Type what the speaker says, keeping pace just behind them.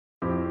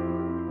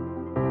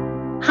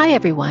Hi,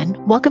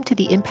 everyone. Welcome to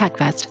the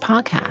ImpactVest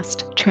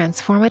podcast,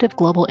 transformative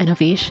global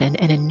innovation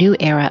in a new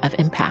era of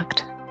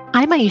impact.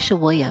 I'm Aisha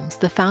Williams,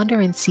 the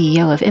founder and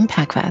CEO of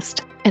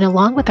ImpactVest, and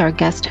along with our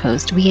guest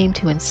host, we aim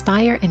to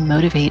inspire and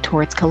motivate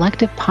towards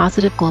collective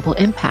positive global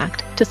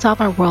impact to solve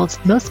our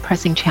world's most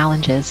pressing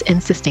challenges in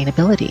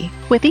sustainability.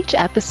 With each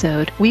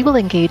episode, we will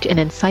engage in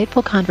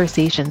insightful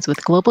conversations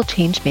with global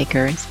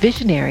changemakers,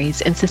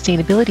 visionaries, and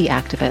sustainability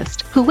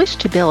activists who wish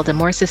to build a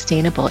more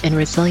sustainable and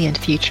resilient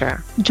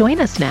future. Join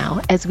us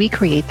now as we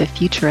create the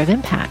future of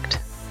impact.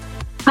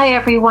 Hi,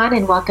 everyone,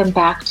 and welcome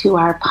back to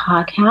our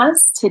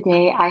podcast.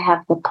 Today, I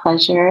have the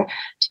pleasure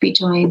to be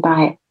joined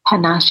by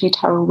Panashe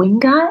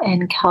Taruwinga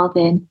and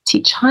Kelvin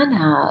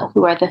Tichana,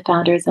 who are the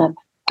founders of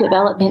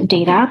Development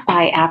Data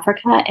by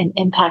Africa and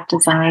Impact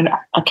Design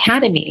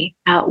Academy.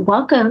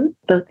 Welcome,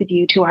 both of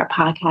you, to our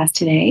podcast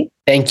today.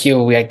 Thank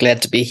you. We are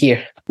glad to be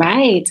here.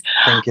 Right.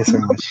 Thank you so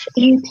much.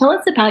 Can you tell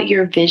us about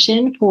your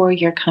vision for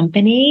your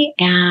company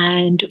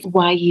and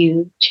why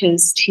you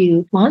chose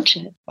to launch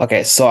it?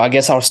 Okay, so I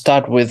guess I'll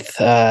start with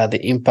the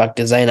Impact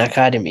Design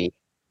Academy,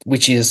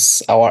 which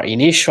is our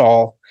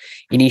initial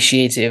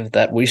initiative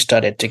that we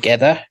started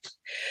together.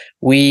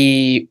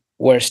 We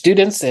were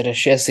students at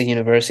Ashesi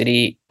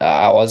University.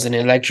 I was in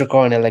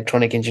electrical and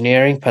electronic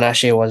engineering.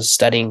 Panashe was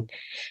studying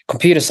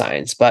computer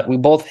science, but we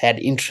both had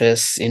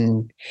interests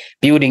in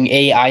building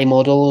AI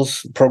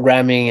models,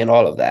 programming, and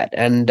all of that.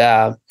 And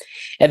at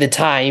the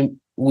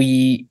time,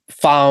 we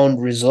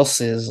found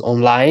resources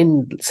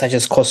online, such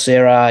as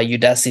Coursera,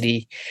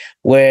 Udacity,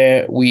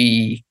 where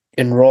we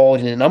enrolled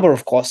in a number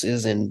of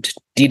courses and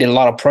did a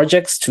lot of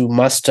projects to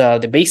master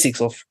the basics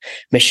of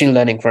machine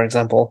learning, for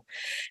example.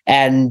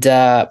 And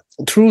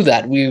through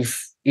that, we've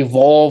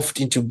evolved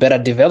into better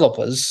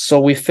developers.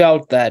 So we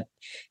felt that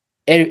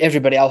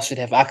everybody else should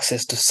have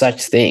access to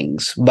such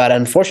things. But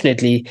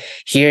unfortunately,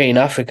 here in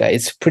Africa,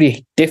 it's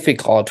pretty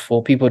difficult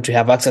for people to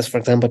have access, for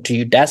example,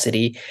 to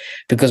Udacity,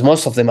 because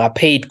most of them are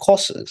paid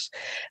courses.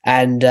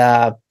 And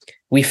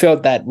we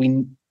felt that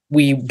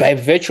we, by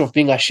virtue of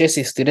being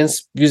Ashesi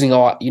students, using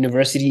our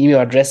university email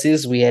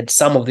addresses, we had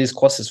some of these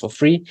courses for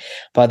free,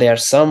 but there are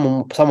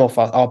some of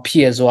our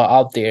peers who are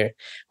out there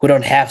who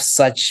don't have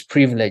such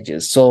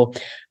privileges. So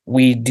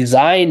we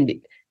designed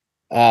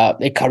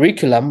a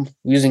curriculum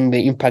using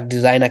the Impact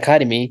Design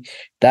Academy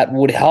that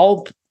would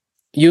help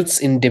youths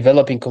in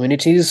developing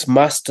communities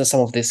master some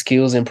of the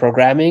skills in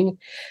programming,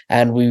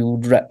 and we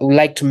would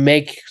like to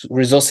make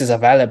resources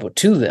available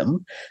to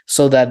them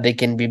so that they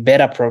can be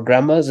better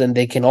programmers and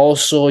they can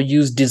also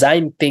use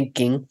design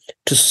thinking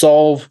to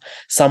solve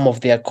some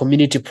of their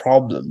community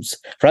problems.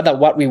 Rather,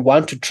 what we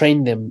want to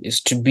train them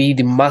is to be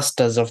the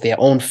masters of their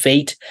own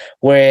fate,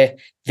 where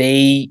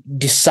they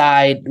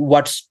decide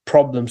what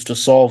problems to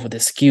solve with the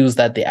skills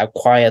that they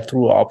acquire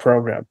through our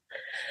program.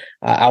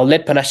 I'll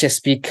let Panashe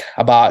speak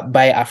about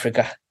Buy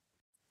Africa.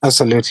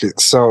 Absolutely.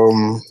 So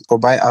for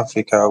Buy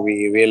Africa,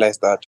 we realized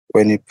that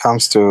when it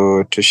comes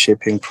to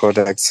shipping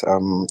products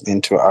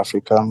into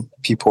Africa,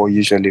 people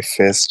usually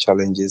face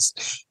challenges,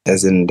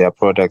 as in their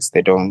products,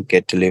 they don't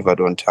get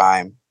delivered on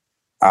time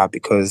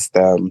because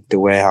the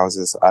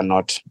warehouses are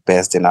not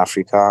based in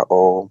Africa,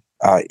 or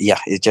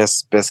it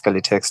just basically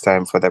takes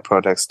time for the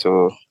products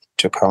to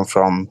come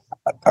from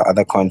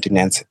other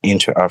continents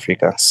into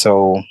Africa.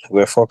 So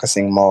we're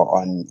focusing more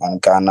on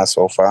Ghana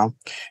so far,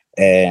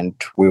 and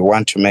we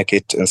want to make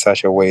it in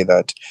such a way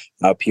that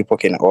people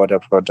can order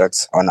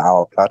products on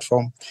our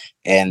platform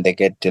and they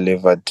get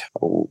delivered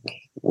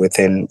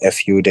within a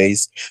few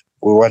days.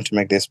 We want to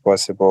make this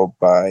possible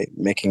by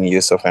making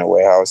use of a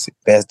warehouse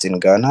based in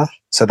Ghana,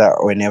 so that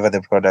whenever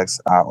the products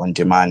are on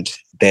demand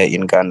there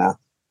in Ghana,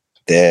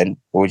 then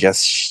we'll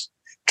just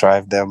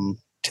drive them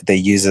to the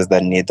users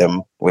that need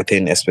them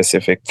within a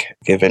specific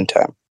given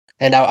time.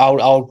 And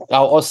I'll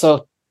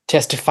also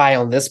testify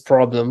on this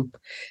problem.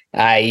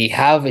 I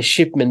have a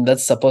shipment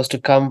that's supposed to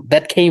come,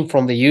 that came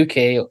from the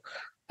UK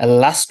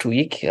last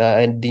week,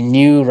 and the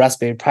new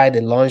Raspberry Pi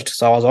they launched.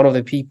 So I was one of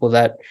the people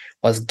that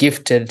was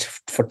gifted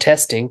for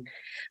testing.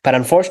 But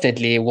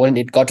unfortunately, when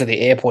it got to the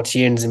airport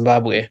here in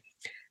Zimbabwe,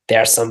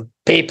 there are some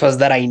papers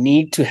that I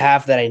need to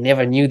have that I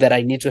never knew that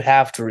I need to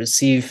have to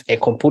receive a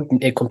compute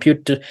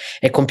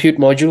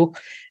module,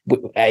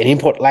 an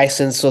import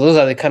license. So those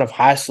are the kind of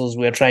hassles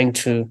we're trying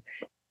to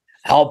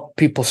help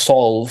people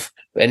solve,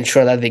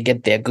 ensure that they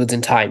get their goods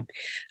in time.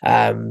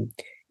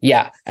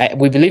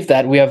 We believe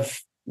that we have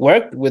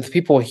worked with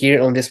people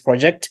here on this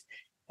project.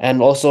 And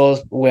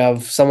also we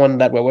have someone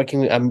that we're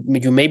working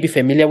with. You may be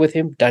familiar with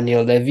him,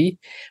 Daniel Levy,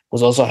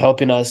 who's also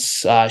helping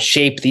us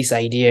shape this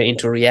idea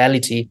into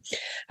reality.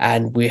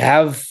 And we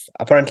have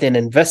apparently an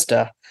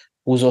investor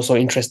who's also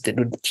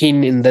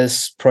keen in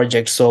this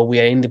project. So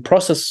we are in the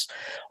process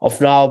of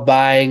now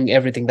buying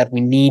everything that we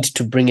need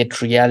to bring it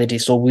to reality.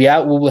 So we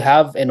will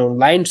have an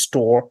online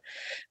store.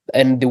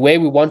 And the way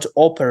we want to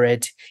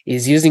operate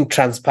is using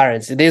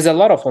transparency. There's a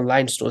lot of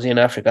online stores in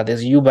Africa.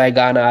 There's Buy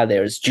Ghana,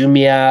 there's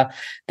Jumia,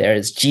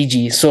 there's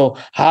Gigi. So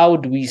how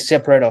do we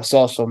separate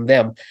ourselves from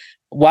them?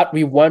 what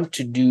we want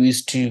to do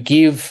is to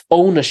give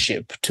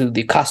ownership to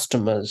the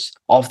customers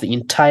of the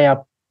entire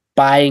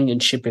buying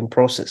and shipping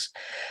process,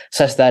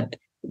 such that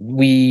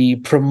we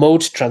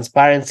promote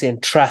transparency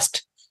and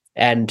trust,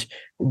 and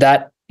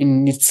that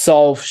in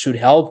itself should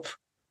help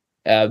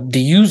the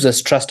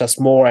users trust us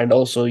more and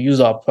also use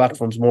our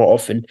platforms more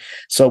often.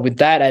 So with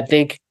that, I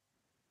think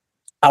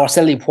our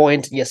selling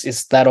point, yes,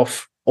 is that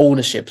of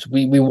ownership.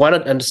 We want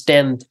to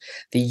understand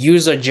the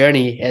user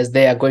journey as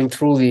they are going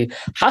through the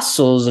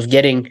hassles of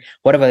getting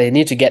whatever they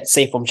need to get,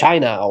 say, from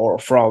China or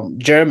from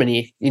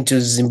Germany into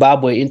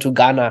Zimbabwe, into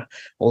Ghana,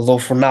 although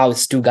for now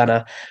it's still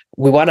Ghana.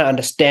 We want to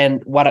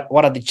understand what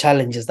are the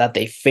challenges that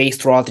they face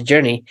throughout the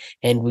journey,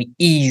 and we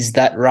ease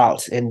that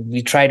route, and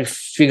we try to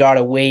figure out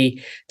a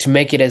way to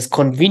make it as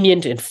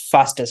convenient and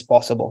fast as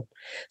possible.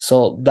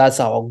 So that's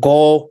our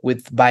goal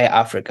with Buy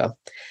Africa.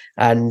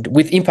 And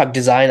with Impact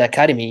Design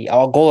Academy,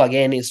 our goal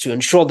again is to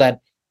ensure that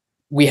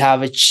we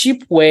have a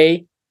cheap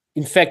way.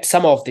 In fact,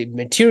 some of the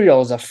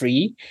materials are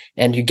free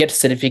and you get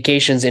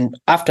certifications. And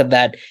after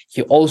that,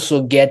 you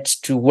also get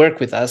to work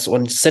with us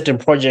on certain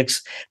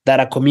projects that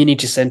are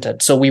community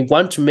centered. So we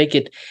want to make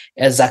it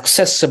as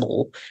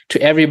accessible to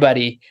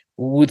everybody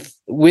with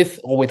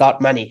or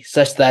without money,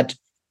 such that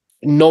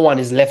no one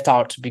is left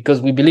out, because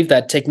we believe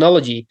that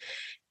technology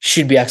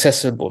should be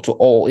accessible to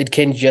all. It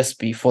can't just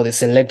be for the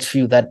select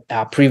few that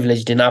are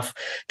privileged enough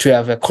to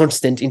have a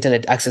constant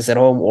internet access at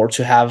home or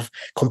to have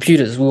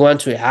computers. We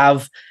want to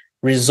have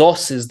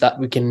resources that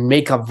we can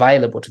make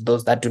available to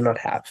those that do not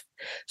have.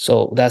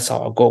 So that's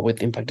our goal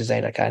with Impact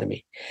Design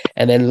Academy.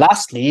 And then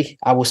lastly,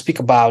 I will speak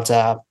about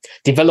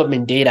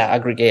development data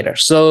aggregator.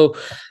 So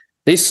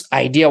this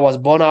idea was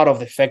born out of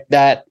the fact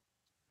that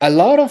a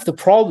lot of the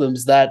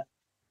problems that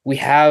we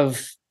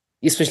have,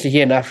 especially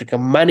here in Africa,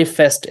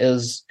 manifest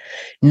as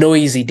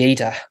noisy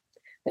data.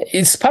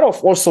 It's part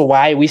of also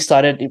why we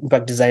started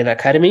Impact Design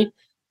Academy,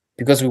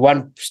 because we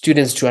want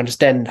students to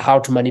understand how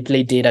to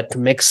manipulate data to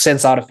make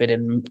sense out of it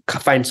and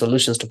find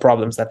solutions to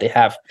problems that they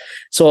have.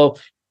 So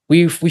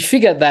we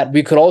figured that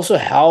we could also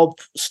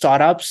help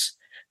startups,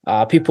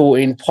 people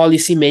in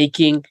policy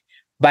making,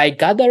 by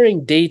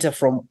gathering data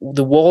from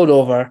the world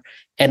over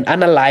and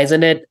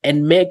analyzing it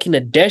and making a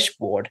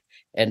dashboard,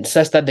 and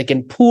such that they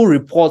can pull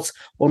reports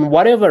on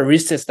whatever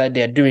research that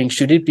they're doing.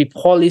 Should it be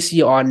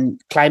policy on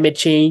climate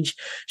change?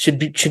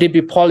 Should it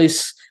be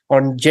policy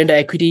on gender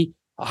equity?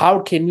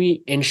 How can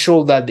we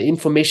ensure that the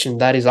information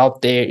that is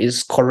out there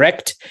is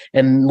correct?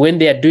 And when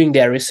they are doing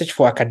their research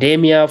for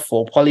academia,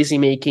 for policy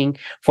making,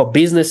 for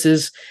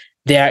businesses,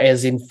 they are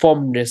as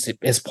informed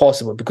as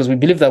possible. Because we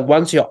believe that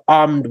once you're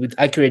armed with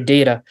accurate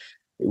data,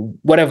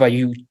 whatever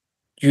you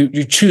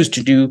choose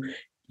to do,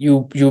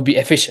 you'll be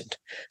efficient.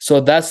 So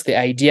that's the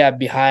idea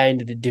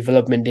behind the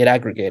development data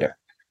aggregator.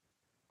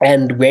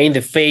 And we're in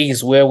the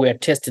phase where we're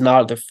testing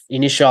out the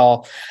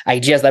initial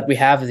ideas that we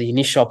have, the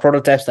initial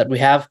prototypes that we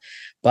have.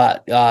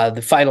 But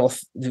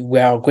we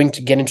are going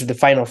to get into the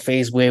final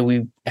phase where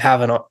we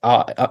have an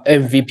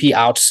MVP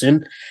out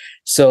soon.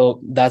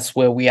 So that's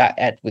where we are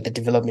at with the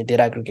development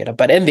data aggregator.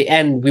 But in the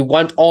end, we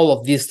want all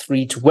of these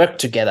three to work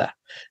together,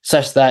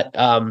 such that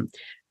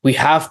we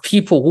have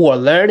people who are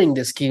learning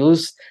the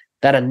skills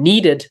that are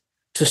needed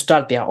to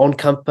start their own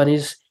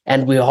companies.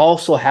 And we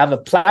also have a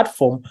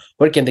platform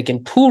where they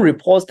can pull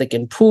reports, they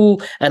can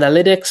pull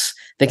analytics,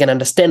 they can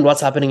understand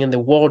what's happening in the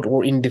world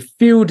or in the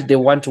field they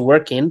want to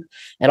work in.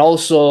 And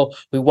also,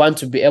 we want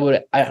to be able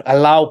to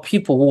allow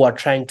people who are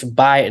trying to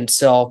buy and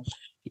sell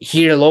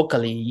here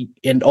locally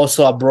and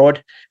also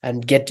abroad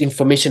and get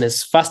information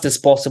as fast as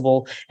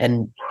possible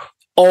and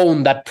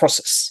own that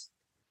process.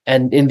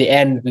 And in the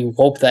end, we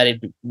hope that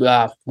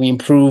we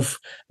improve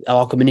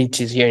our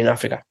communities here in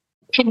Africa.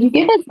 Can you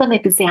give us some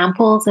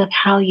examples of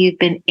how you've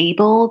been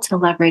able to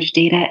leverage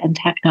data and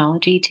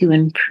technology to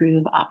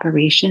improve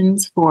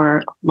operations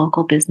for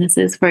local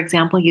businesses? For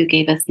example, you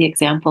gave us the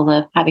example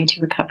of having to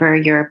recover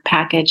your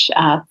package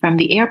from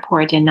the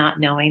airport and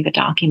not knowing the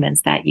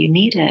documents that you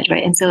needed,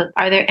 right? And so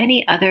are there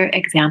any other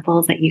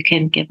examples that you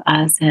can give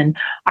us and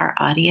our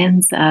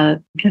audience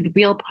of kind of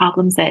real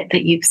problems that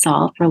you've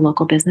solved for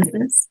local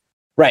businesses?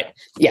 Right.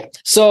 Yeah.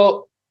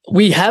 So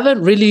we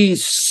haven't really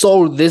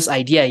sold this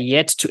idea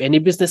yet to any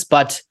business,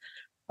 but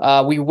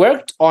we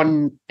worked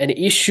on an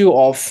issue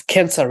of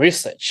cancer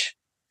research,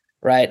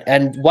 right?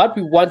 And what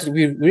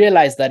we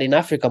realized that in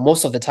Africa,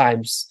 most of the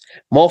times,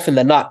 more often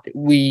than not,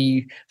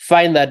 we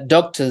find that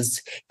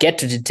doctors get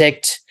to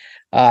detect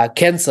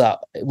cancer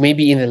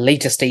maybe in the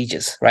later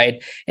stages,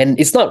 right? And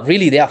it's not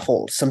really their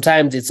fault.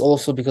 Sometimes it's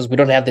also because we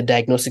don't have the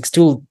diagnostics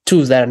tools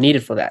that are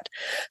needed for that.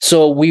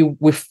 So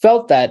we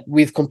felt that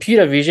with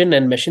computer vision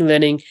and machine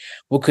learning,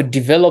 we could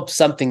develop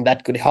something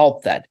that could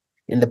help that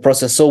in the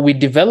process. So we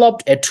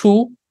developed a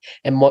tool,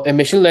 a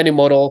machine learning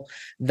model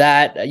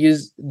that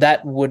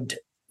would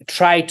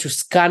try to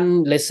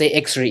scan, let's say,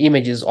 X-ray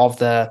images of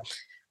the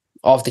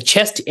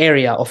chest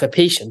area of a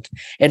patient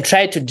and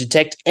try to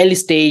detect early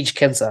stage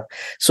cancer.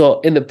 So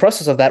in the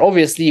process of that,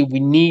 obviously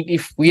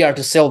if we are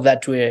to sell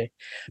that to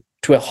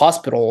a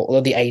hospital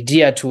or the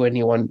idea to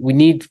anyone, we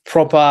need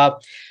proper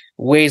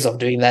ways of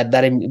doing that,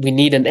 we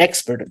need an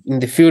expert in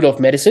the field of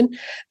medicine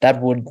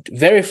that would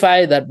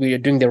verify that we are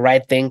doing the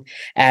right thing.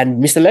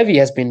 And Mr. Levy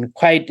has been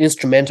quite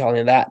instrumental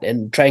in that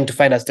and trying to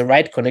find us the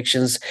right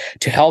connections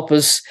to help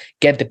us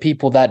get the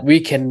people that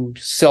we can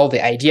sell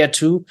the idea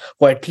to,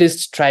 or at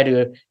least try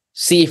to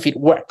see if it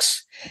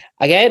works.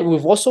 Again,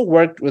 we've also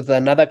worked with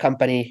another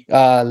company,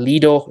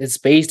 Lido. It's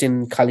based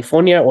in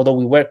California, although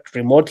we worked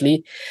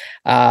remotely.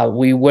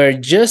 We were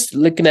just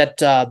looking at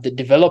the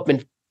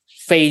development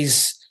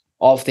phase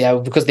of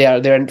because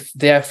they're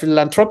a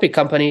philanthropic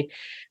company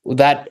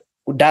that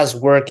does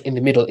work in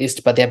the Middle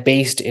East, but they're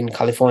based in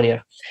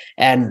California.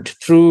 And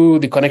through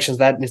the connections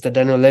that Mr.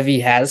 Daniel Levy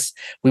has,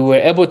 we were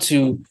able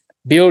to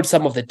build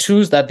some of the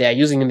tools that they are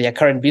using in their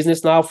current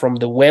business now, from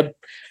the web,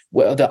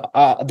 with the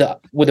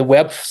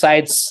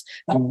websites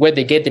where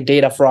they get the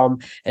data from,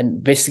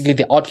 and basically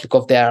the outlook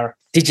of their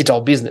digital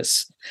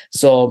business.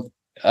 So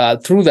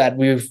through that,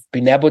 we've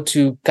been able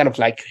to kind of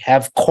like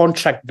have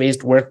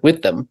contract-based work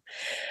with them.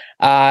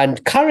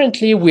 And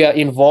currently, we are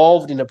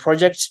involved in a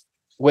project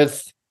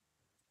with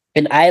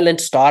an island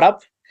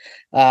startup.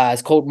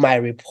 It's called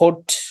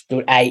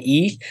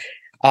MyReport.ie.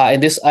 In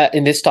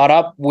this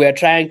startup, we are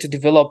trying to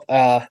develop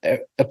a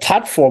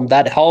platform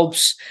that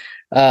helps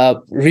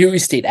real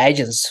estate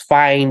agents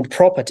find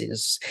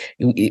properties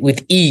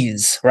with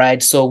ease,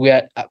 right? So we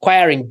are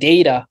acquiring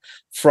data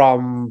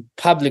from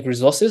public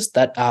resources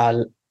that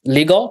are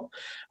legal,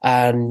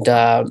 and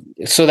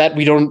so that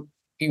we don't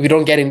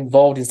get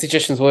involved in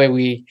situations where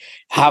we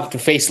have to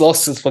face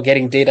lawsuits for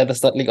getting data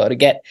that's not legal to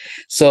get.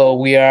 So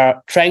we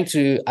are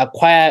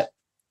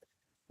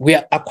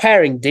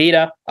acquiring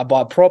data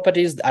about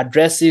properties,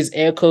 addresses,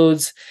 air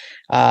codes,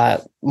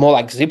 more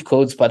like zip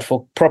codes, but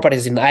for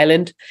properties in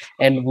Ireland.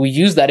 And we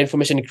use that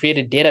information to create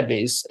a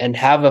database and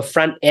have a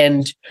front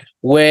end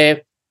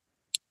where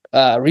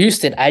real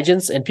estate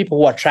agents and people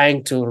who are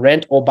trying to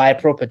rent or buy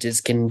properties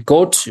can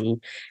go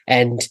to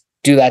and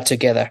do that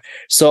together.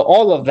 So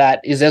all of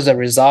that is as a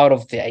result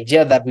of the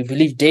idea that we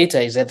believe data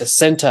is at the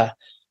center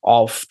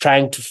of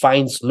trying to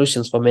find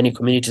solutions for many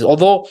communities.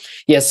 Although,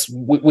 yes,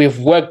 we've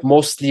worked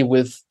mostly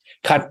with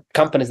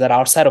companies that are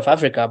outside of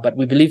Africa, but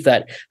we believe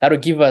that will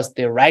give us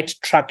the right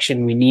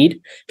traction we need,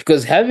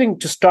 because having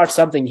to start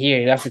something here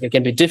in Africa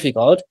can be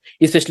difficult,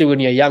 especially when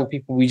you're young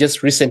people. We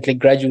just recently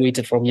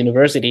graduated from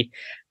university,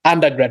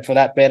 undergrad for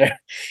that matter.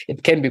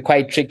 It can be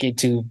quite tricky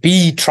to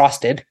be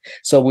trusted.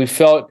 So we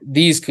felt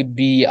these could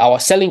be our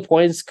selling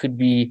points, could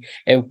be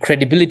a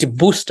credibility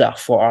booster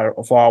for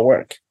our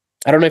work.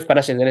 I don't know if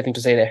Panashe has anything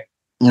to say there.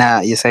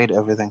 Nah, you said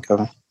everything,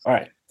 Kelvin. All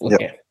right. Okay.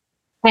 Yep.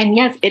 And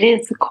yes, it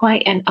is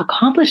quite an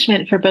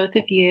accomplishment for both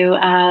of you,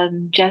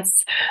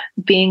 just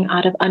being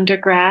out of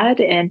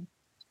undergrad and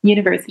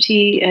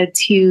university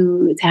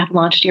to have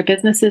launched your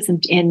businesses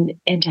and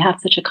to have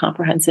such a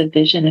comprehensive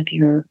vision of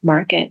your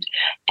market.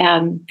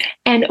 And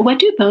what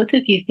do both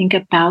of you think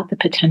about the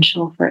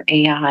potential for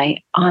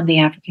AI on the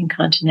African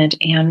continent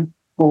and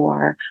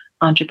for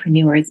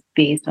entrepreneurs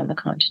based on the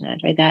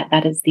continent, right?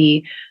 That is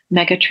the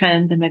mega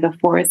trend, the mega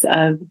force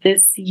of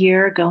this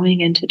year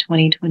going into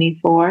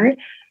 2024.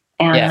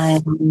 And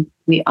yes,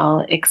 we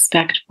all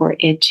expect for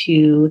it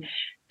to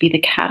be the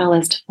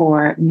catalyst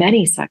for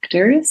many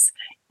sectors.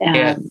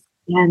 And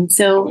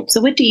so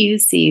what do you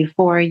see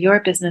for your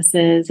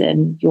businesses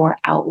and your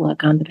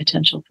outlook on the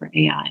potential for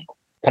AI?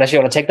 Panashe, you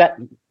want to take that?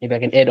 Maybe I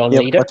can add on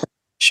later.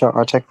 Sure,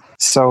 I'll take.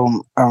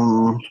 So,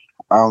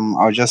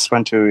 I just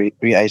want to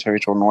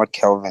reiterate on what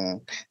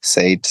Kelvin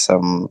said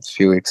some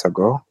few weeks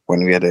ago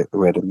when we had a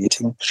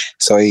meeting.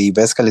 So he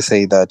basically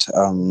said that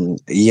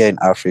here in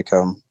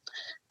Africa,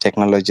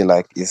 technology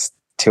is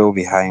still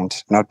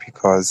behind, not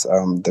because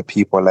the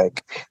people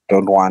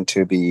don't want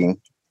to be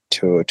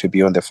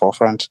on the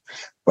forefront,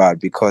 but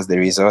because the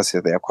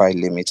resources, they are quite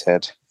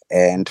limited.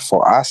 And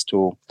for us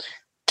for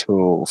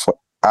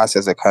us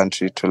as a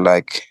country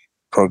to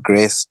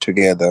progress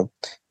together,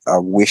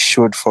 we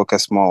should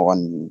focus more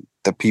on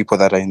the people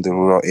that are in the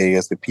rural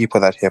areas, the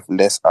people that have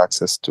less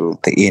access to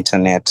the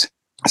internet.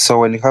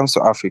 So when it comes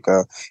to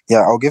Africa,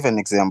 I'll give an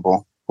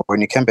example.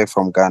 When you came back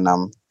from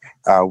Ghana,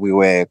 we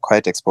were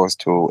quite exposed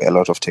to a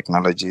lot of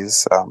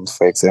technologies.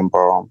 For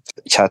example,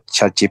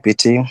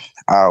 ChatGPT.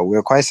 We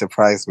were quite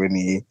surprised when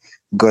we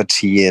got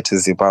here to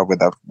Zimbabwe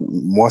that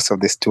most of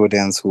the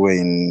students who were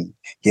in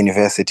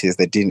universities,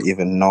 they didn't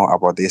even know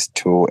about this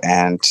tool,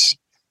 and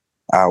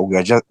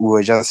we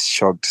were just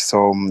shocked.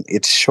 So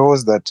it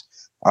shows that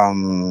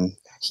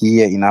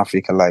here in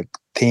Africa,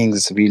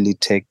 things really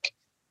take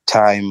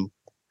time,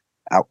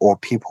 or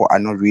people are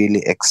not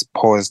really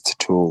exposed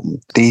to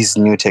these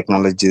new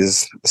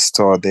technologies.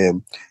 So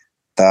the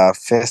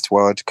first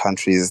world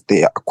countries,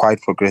 they are quite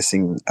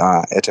progressing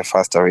at a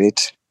faster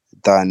rate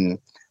than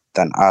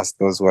us,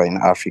 those who are in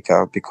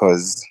Africa,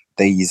 because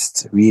there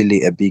is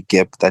really a big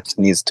gap that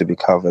needs to be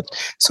covered.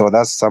 So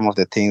that's some of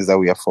the things that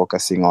we are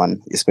focusing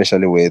on,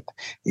 especially with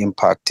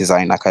Impact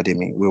Design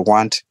Academy. We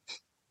want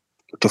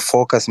to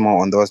focus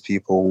more on those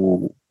people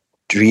who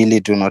really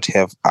do not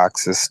have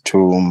access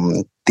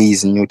to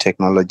these new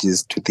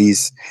technologies, to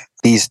these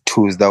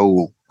tools that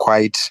will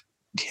quite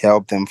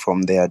help them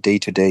from their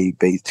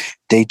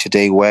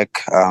day-to-day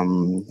work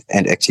and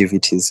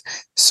activities.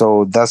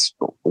 So that's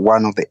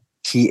one of the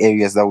key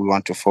areas that we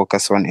want to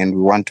focus on, and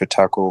we want to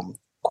tackle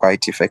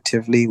quite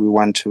effectively. We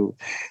want to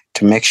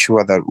make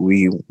sure that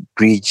we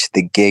bridge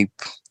the gap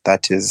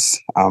that is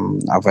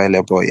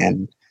available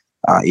in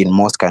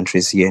most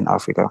countries here in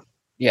Africa.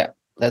 Yeah,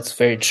 that's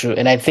very true.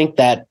 And I think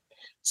that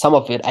some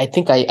of it, I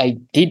think I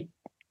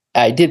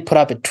did put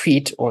up a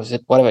tweet, or is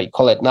it whatever you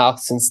call it now,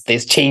 since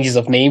there's changes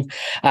of name,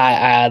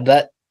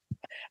 that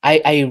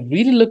I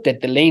really looked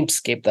at the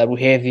landscape that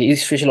we have here,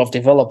 especially of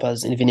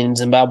developers, even in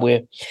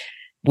Zimbabwe.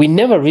 We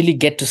never really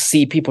get to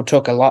see people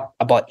talk a lot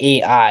about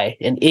AI,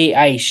 and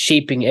AI is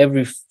shaping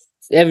every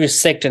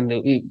sector in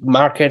the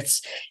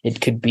markets.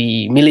 It could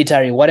be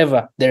military,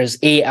 whatever. There's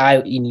AI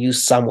in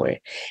use somewhere,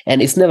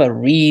 and it's never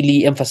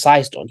really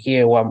emphasized on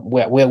here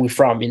where we're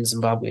from in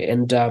Zimbabwe.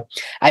 And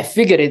I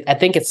figured I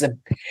think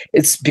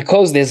it's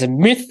because there's a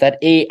myth that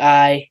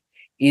AI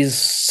is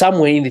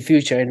somewhere in the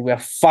future, and we're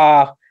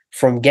far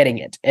from getting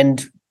it.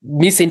 And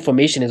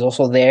misinformation is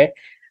also there.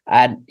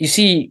 And you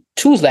see,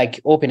 tools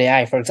like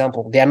OpenAI, for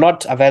example, they are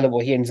not available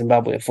here in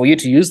Zimbabwe. For you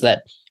to use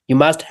that, you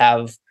must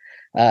have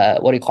a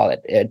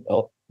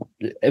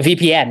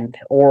VPN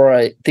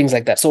or things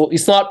like that. So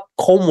it's not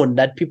common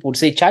that people would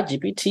say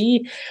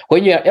ChatGPT.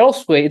 When you're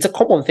elsewhere, it's a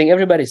common thing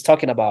everybody's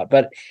talking about.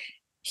 But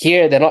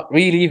here, they're not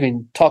really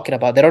even talking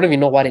about. They don't even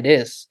know what it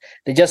is.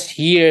 They just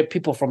hear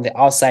people from the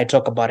outside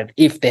talk about it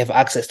if they have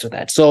access to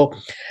that. So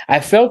I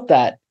felt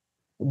that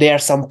there are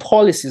some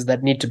policies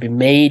that need to be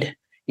made,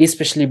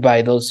 especially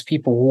by those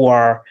people who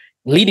are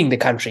leading the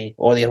country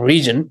or the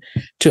region,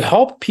 to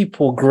help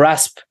people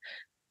grasp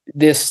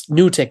this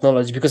new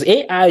technology. Because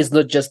AI is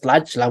not just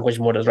large language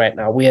models right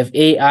now. We have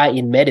AI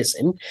in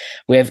medicine.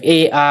 We have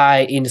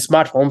AI in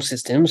smart home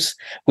systems.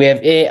 We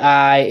have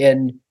AI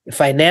in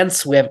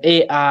finance. We have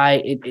AI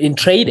in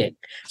trading.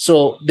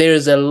 So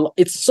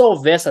it's so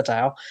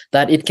versatile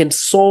that it can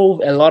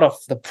solve a lot of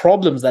the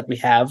problems that we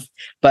have.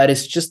 But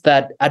it's just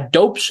that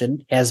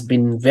adoption has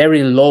been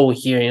very low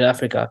here in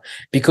Africa,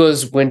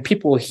 because when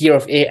people hear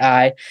of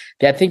AI,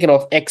 they're thinking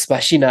of ex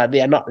machina.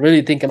 They are not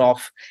really thinking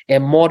of a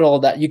model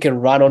that you can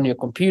run on your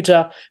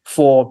computer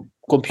for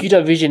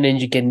computer vision,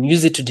 and you can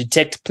use it to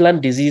detect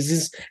plant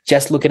diseases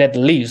just looking at the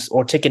leaves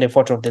or taking a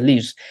photo of the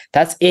leaves.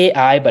 That's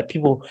AI, but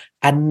people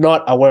are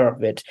not aware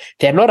of it.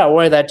 They're not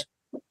aware that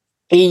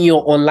in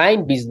your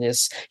online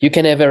business, you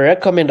can have a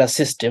recommender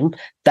system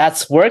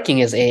that's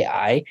working as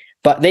AI,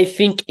 but they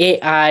think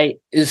AI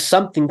is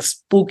something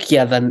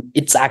spookier than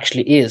it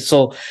actually is.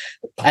 So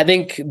I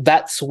think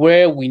that's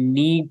where we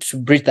need to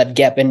bridge that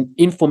gap, and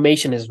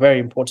information is very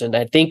important.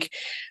 I think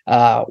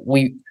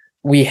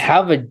we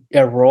have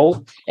a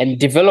role, and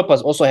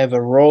developers also have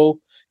a role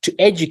to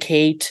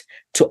educate,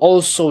 to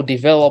also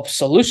develop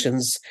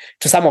solutions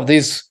to some of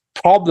these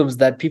problems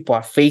that people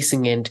are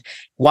facing, and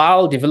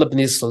while developing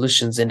these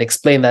solutions, and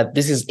explain that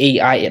this is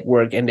AI at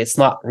work and it's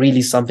not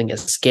really something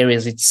as scary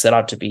as it's set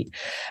out to be.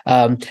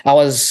 I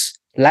was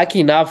lucky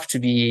enough to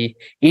be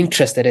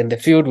interested in the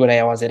field when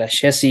I was at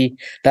Ashesi,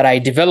 that I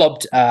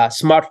developed a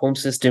smart home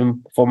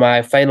system for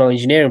my final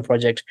engineering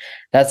project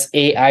that's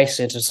AI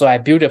centered. So I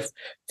built a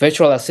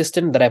virtual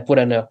assistant that I put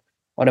on a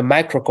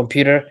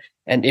microcomputer,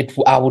 and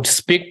I would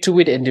speak to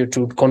it, and it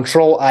would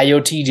control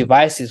IoT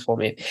devices for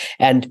me.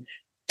 And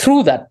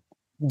through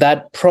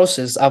that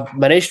process, I've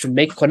managed to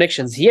make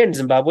connections here in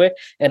Zimbabwe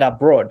and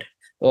abroad.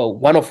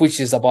 One of which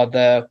is about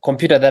the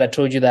computer that I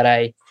told you that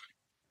I'm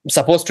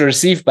supposed to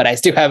receive, but I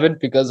still haven't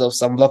because of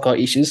some local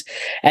issues.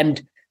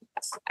 And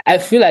I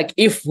feel like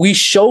if we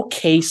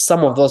showcase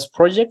some of those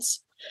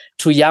projects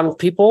to young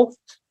people,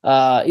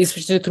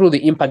 especially through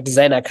the Impact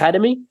Design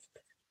Academy,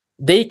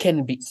 they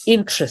can be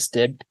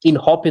interested in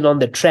hopping on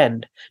the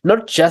trend,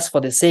 not just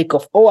for the sake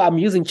of, I'm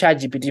using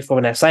ChatGPT for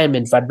an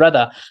assignment, but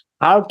rather,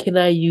 how can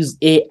I use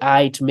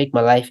AI to make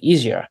my life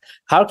easier?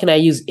 How can I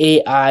use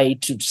AI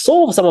to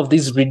solve some of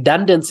these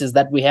redundancies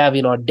that we have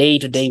in our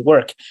day-to-day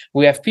work?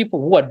 We have people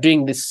who are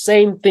doing the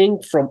same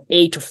thing from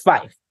 8 to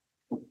 5,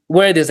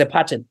 where there's a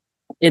pattern.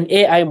 An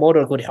AI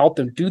model could help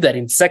them do that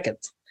in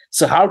seconds.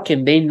 So how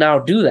can they now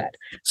do that?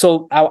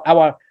 So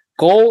our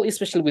goal,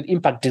 especially with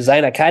Impact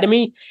Design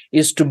Academy,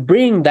 is to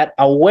bring that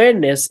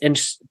awareness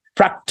and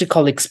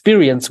practical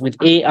experience with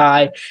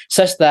AI,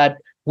 such that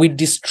we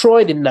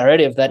destroy the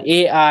narrative that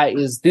AI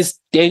is this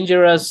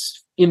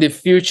dangerous in the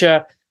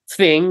future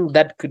thing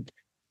that could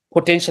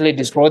potentially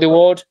destroy the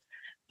world.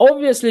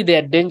 Obviously,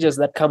 there are dangers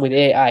that come with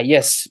AI,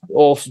 yes,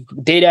 of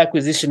data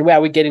acquisition. Where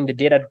are we getting the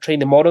data to train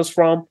the models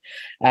from?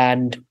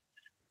 And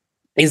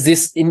is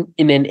this in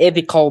an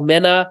ethical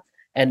manner?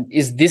 And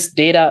is this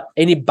data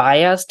any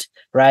biased,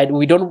 right?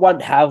 We don't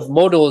want to have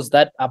models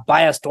that are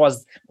biased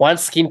towards one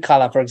skin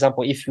color, for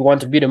example. If you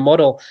want to build a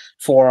model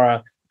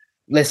for,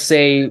 let's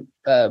say,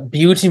 a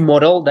beauty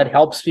model that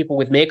helps people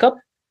with makeup,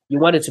 you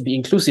want it to be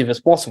inclusive as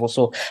possible.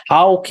 So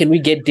how can we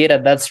get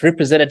data that's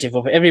representative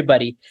of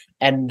everybody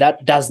and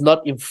that does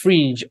not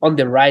infringe on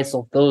the rights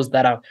of those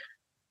that are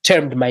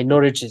termed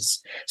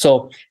minorities.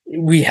 So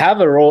we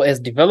have a role as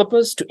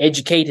developers to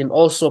educate and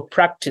also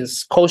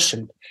practice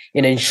caution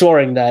in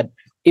ensuring that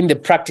in the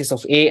practice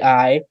of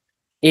AI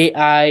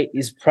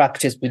is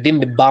practiced within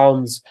the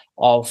bounds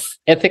of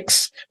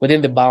ethics,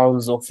 within the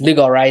bounds of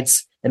legal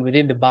rights, and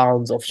within the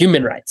bounds of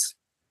human rights.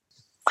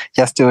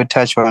 Just to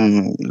touch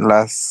on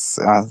last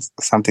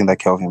something that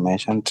Kelvin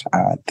mentioned,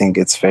 I think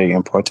it's very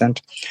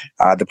important.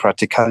 The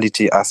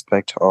practicality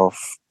aspect of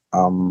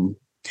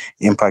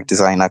Impact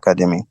Design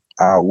Academy.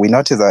 We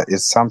notice that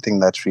it's something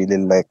that really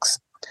lacks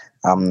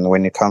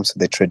when it comes to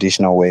the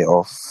traditional way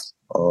of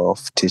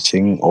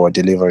teaching or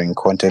delivering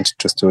content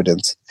to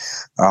students.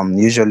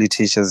 Usually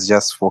teachers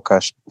just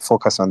focus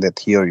on the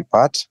theory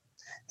part,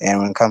 and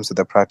when it comes to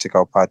the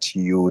practical part,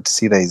 you would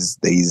see there is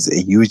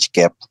a huge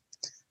gap,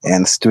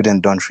 and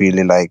students don't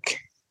really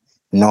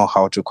know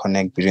how to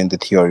connect between the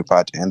theory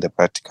part and the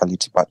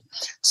practicality part.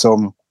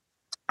 So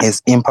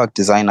as Impact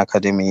Design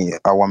Academy,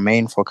 our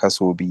main focus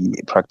will be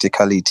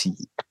practicality.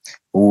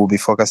 We will be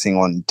focusing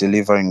on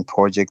delivering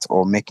projects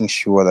or making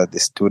sure that the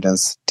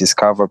students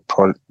discover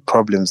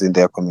problems in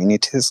their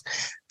communities.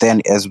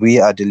 Then as we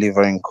are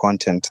delivering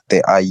content,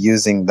 they are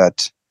using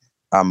that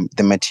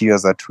the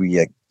materials that we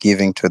are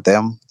giving to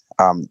them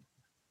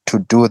to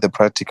do the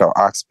practical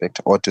aspect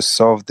or to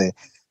solve the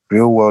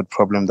real world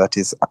problem that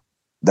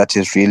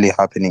is really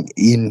happening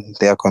in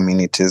their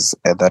communities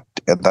at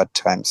that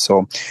time.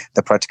 So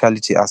the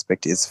practicality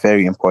aspect is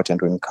very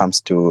important when it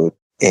comes to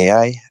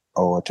AI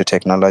or to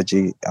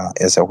technology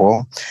as a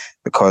whole,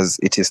 because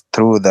it is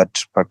through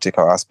that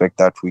practical aspect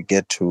that we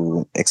get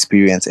to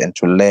experience and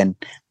to learn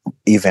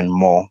even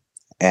more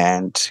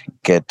and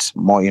get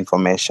more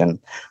information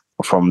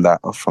from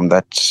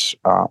that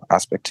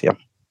aspect here.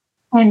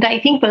 And I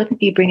think both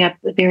of you bring up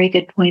very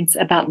good points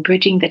about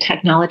bridging the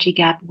technology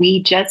gap.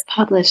 We just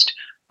published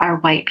our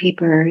white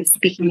paper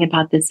speaking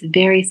about this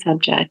very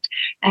subject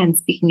and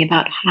speaking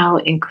about how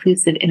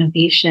inclusive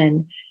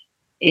innovation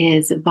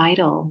is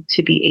vital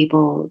to be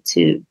able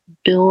to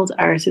build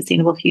our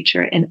sustainable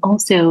future and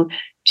also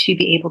to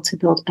be able to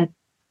build a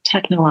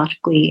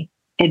technologically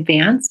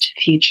advanced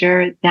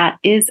future that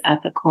is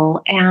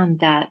ethical and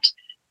that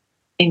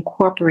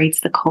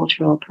incorporates the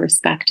cultural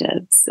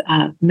perspectives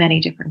of many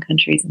different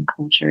countries and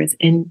cultures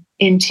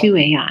into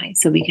AI.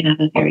 So we can have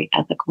a very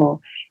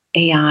ethical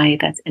AI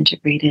that's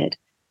integrated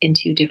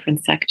into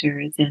different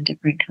sectors and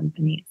different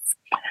companies.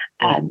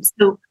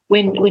 So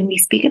when we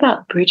speak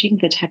about bridging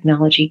the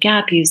technology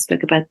gap, you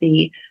spoke about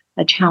the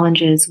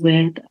challenges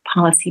with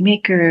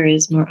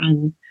policymakers, more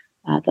on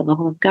the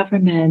level of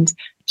government,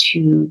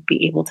 to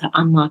be able to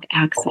unlock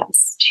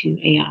access to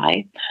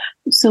AI.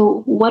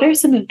 So what are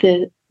some of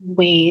the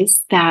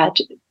ways that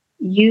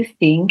you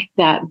think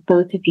that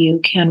both of you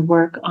can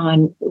work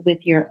on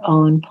with your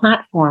own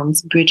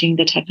platforms, bridging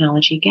the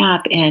technology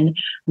gap and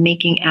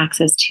making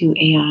access to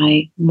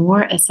AI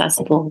more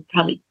accessible,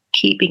 probably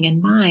keeping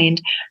in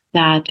mind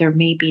that there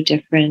may be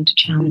different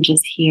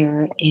challenges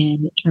here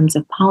in terms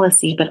of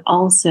policy, but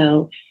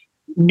also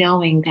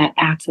knowing that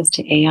access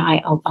to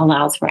AI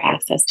allows for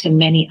access to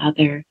many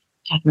other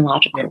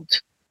technological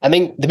tools? I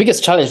think the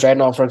biggest challenge right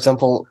now, for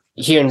example,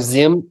 here in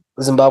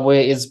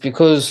Zimbabwe, is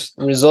because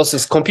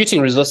computing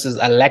resources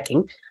are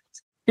lacking.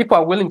 People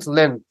are willing to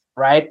learn,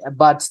 right?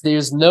 But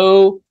there's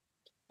no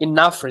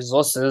enough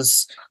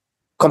resources,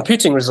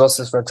 computing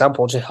resources, for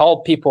example, to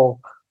help people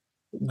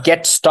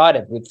get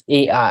started with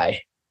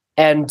AI.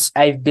 And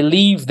I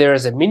believe there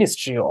is a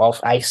ministry of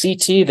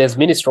ICT, there's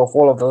ministry of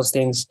all of those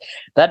things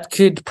that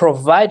could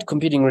provide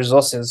computing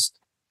resources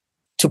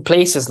to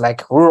places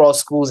like rural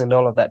schools and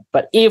all of that.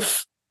 But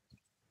if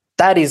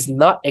that is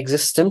not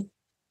existent,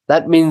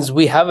 that means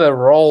we have a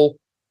role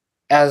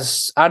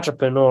as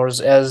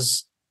entrepreneurs,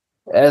 as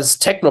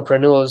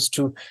technopreneurs,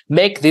 to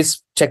make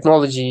this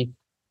technology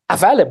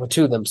available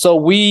to them. So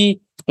we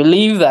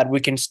believe that we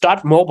can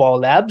start mobile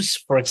labs,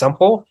 for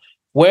example,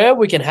 where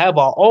we can have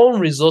our own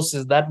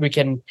resources that we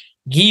can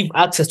give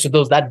access to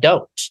those that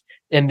don't.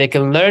 And they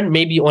can learn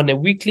maybe on a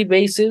weekly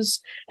basis,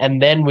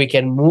 and then we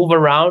can move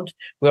around.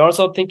 We're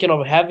also thinking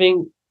of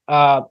having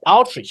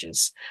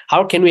outreaches.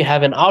 How can we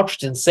have an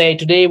outreach and say,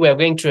 today we're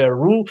going to a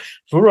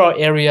rural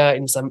area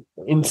in some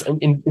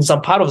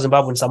part of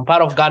Zimbabwe, in some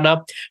part of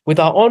Ghana, with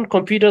our own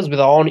computers, with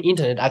our own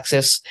internet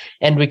access,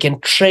 and we can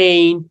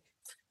train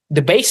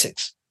the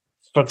basics,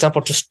 for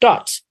example, to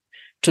start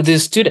to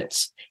these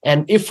students.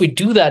 And if we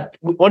do that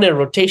on a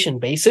rotation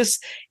basis,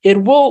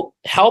 it will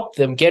help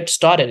them get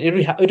started. It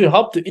will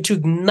help to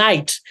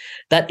ignite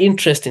that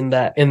interest in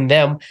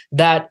them,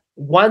 that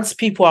once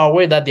people are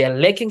aware that they are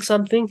lacking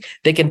something,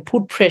 they can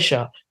put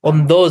pressure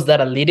on those that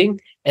are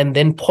leading, and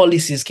then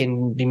policies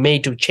can be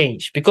made to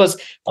change.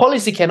 Because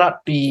policy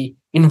cannot be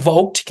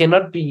invoked,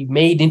 cannot be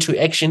made into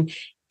action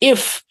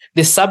if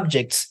the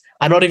subjects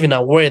are not even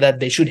aware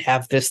that they should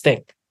have this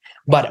thing.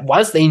 But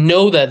once they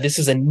know that this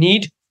is a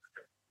need,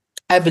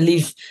 I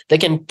believe they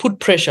can put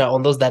pressure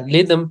on those that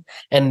lead them,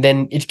 and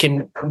then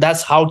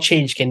that's how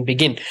change can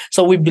begin.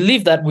 So we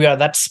believe that we are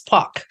that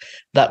spark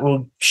that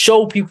will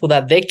show people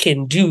that they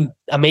can do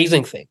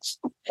amazing things.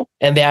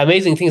 And there are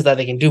amazing things that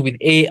they can do with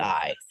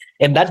AI.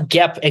 And that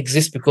gap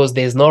exists because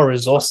there's no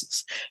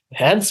resources.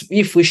 Hence,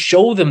 if we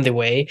show them the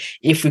way,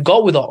 if we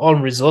go with our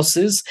own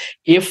resources,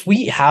 if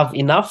we have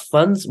enough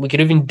funds, we could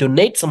even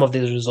donate some of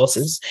these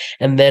resources.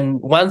 And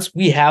then once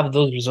we have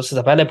those resources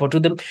available to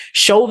them,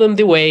 show them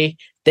the way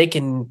they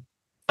can.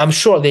 I'm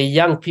sure the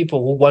young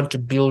people who want to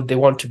build, they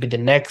want to be the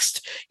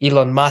next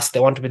Elon Musk, they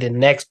want to be the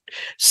next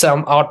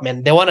Sam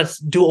Altman. They want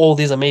to do all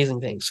these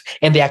amazing things,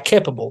 and they are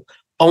capable.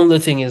 Only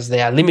thing is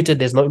they are limited.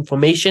 There's no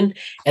information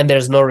and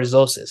there's no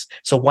resources.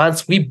 So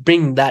once we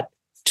bring that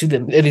to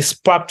them, it is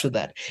spark to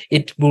that,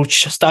 it will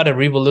start a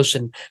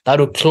revolution that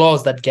will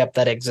close that gap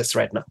that exists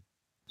right now.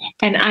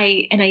 And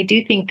I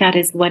do think that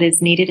is what is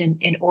needed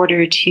in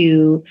order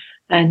to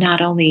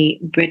not only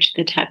bridge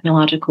the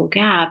technological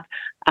gap,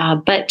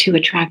 but to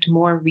attract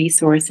more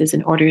resources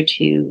in order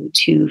to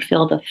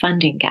fill the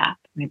funding gap,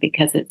 right?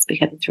 Because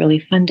it's really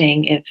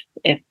funding.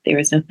 If there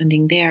is no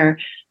funding there,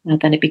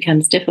 then it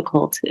becomes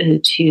difficult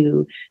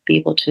to be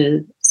able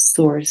to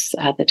source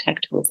the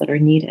tech tools that are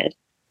needed.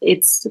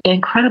 It's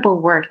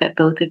incredible work that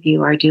both of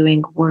you are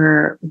doing.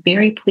 We're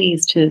very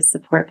pleased to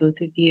support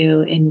both of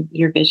you in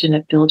your vision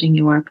of building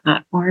your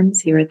platforms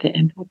here at the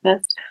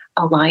ImpactVest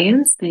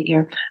Alliance that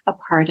you're a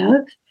part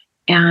of.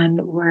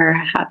 And we're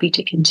happy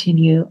to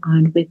continue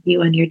on with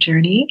you on your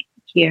journey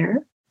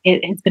here.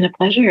 It has been a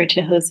pleasure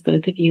to host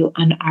both of you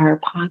on our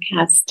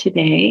podcast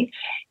today.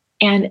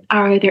 And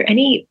are there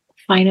any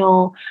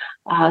final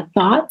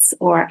thoughts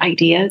or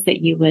ideas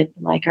that you would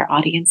like our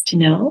audience to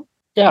know?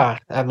 Yeah,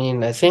 I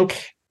mean, I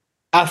think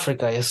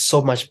Africa is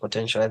so much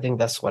potential. I think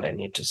that's what I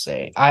need to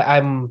say.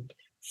 I'm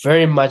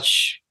very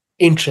much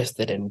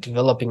interested in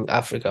developing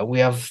Africa. We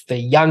have the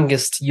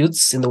youngest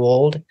youths in the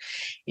world.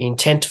 In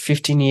 10 to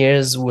 15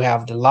 years, we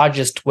have the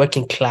largest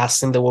working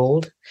class in the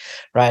world,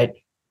 right?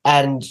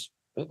 And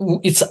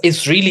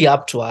it's really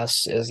up to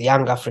us as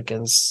young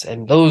Africans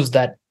and those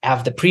that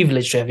have the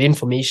privilege to have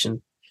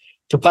information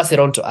to pass it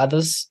on to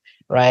others,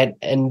 right?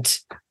 And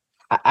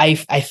I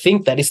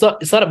think that it's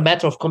not a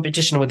matter of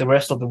competition with the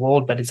rest of the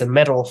world, but it's a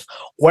matter of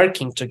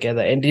working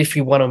together. And if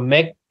we want to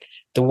make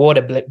the world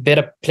a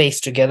better place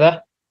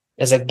together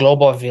as a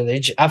global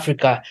village,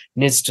 Africa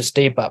needs to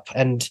step up.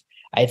 And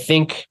I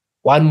think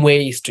one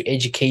way is to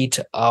educate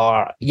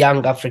our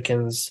young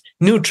Africans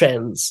new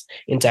trends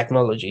in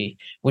technology,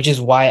 which is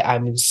why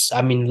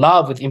I'm in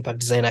love with Impact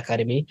Design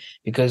Academy,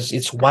 because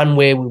it's one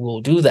way we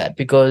will do that.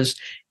 Because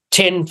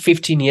 10,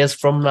 15 years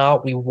from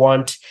now, we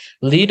want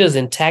leaders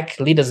in tech,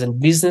 leaders in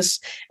business,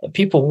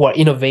 people who are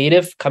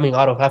innovative coming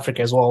out of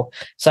Africa as well,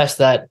 such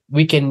that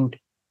we can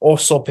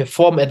also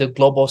perform at the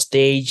global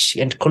stage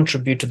and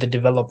contribute to the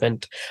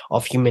development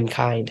of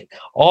humankind.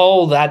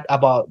 All that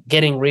about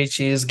getting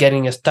riches,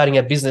 starting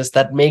a business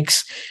that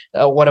makes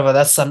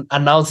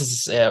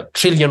announces a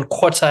trillion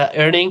quarter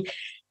earning.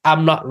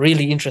 I'm not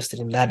really interested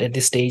in that at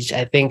this stage.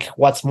 I think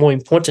what's more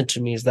important to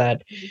me is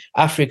that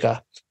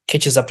Africa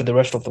catches up to the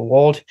rest of the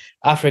world.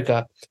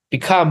 Africa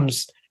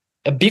becomes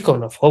a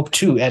beacon of hope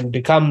too, and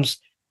becomes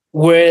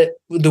where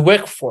the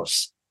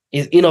workforce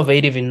is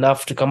innovative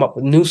enough to come up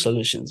with new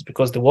solutions,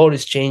 because the world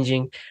is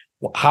changing.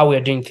 How we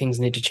are doing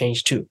things need to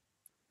change too.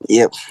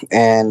 Yep.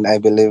 And I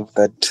believe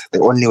that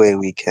the only way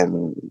we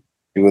can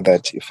do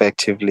that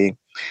effectively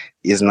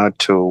is not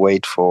to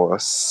wait for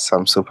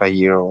some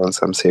superhero or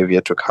some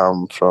savior to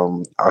come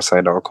from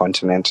outside our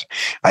continent.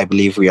 I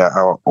believe we are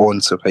our own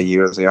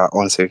superheroes, we are our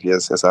own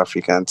saviors as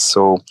Africans.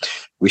 So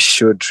we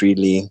should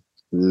really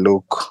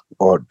look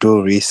or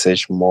do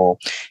research more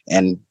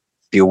and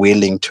be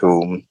willing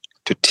to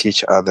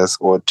teach others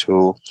or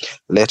to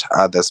let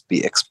others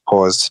be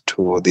exposed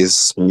to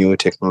these new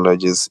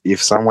technologies.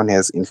 If someone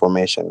has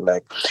information,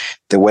 like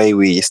the way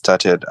we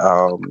started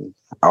our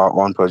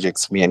own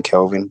projects, me and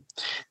Kelvin,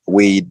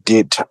 we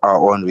did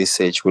our own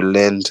research. We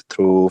learned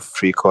through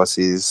free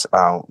courses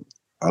on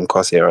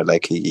Coursera,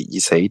 like he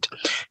said.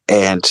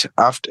 And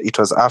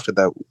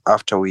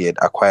after we had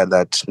acquired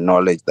that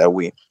knowledge, that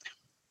we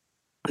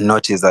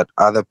noticed that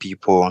other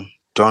people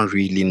don't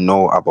really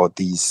know about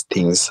these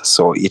things.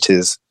 So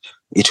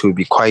it will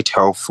be quite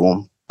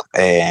helpful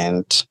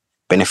and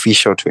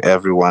beneficial to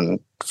everyone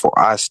for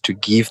us to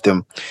give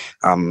them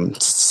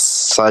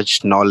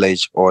such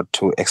knowledge or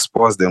to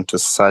expose them to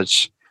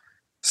such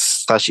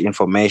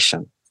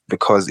information,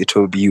 because it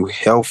will be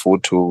helpful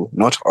to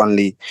not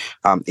only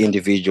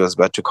individuals,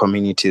 but to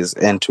communities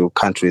and to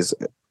countries,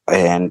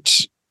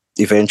 and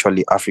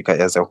eventually Africa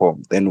as a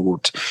whole.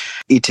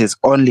 It is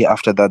only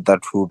after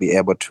that we'll be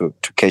able to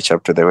catch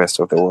up to the rest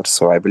of the world.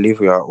 So I believe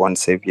we are one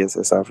saviors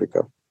as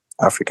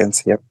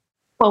Africans. Yep.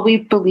 Well, we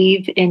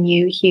believe in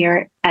you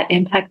here at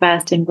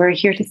ImpactVest, and we're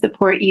here to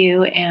support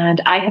you.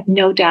 And I have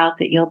no doubt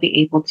that you'll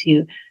be able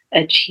to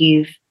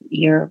achieve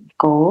your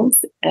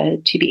goals,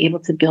 to be able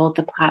to build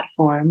the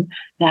platform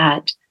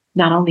that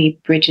not only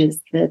bridges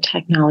the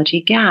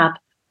technology gap,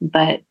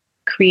 but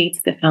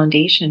creates the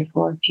foundation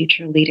for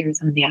future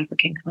leaders on the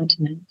African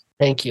continent.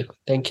 Thank you.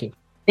 Thank you.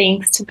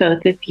 Thanks to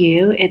both of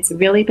you. It's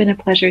really been a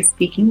pleasure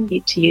speaking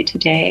to you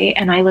today,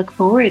 and I look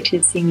forward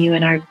to seeing you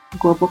in our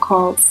global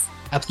calls.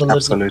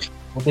 Absolutely.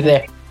 We'll be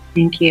there.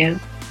 Thank you.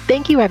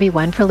 Thank you,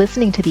 everyone, for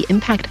listening to the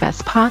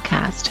ImpactVest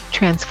podcast,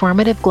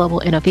 Transformative Global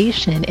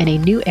Innovation in a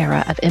New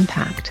Era of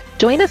Impact.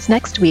 Join us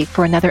next week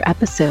for another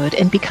episode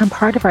and become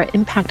part of our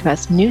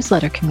ImpactVest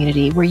newsletter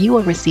community, where you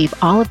will receive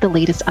all of the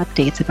latest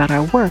updates about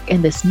our work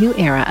in this new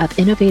era of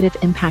innovative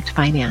impact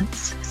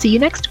finance. See you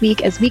next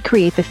week as we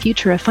create the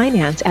future of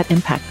finance at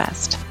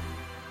ImpactVest.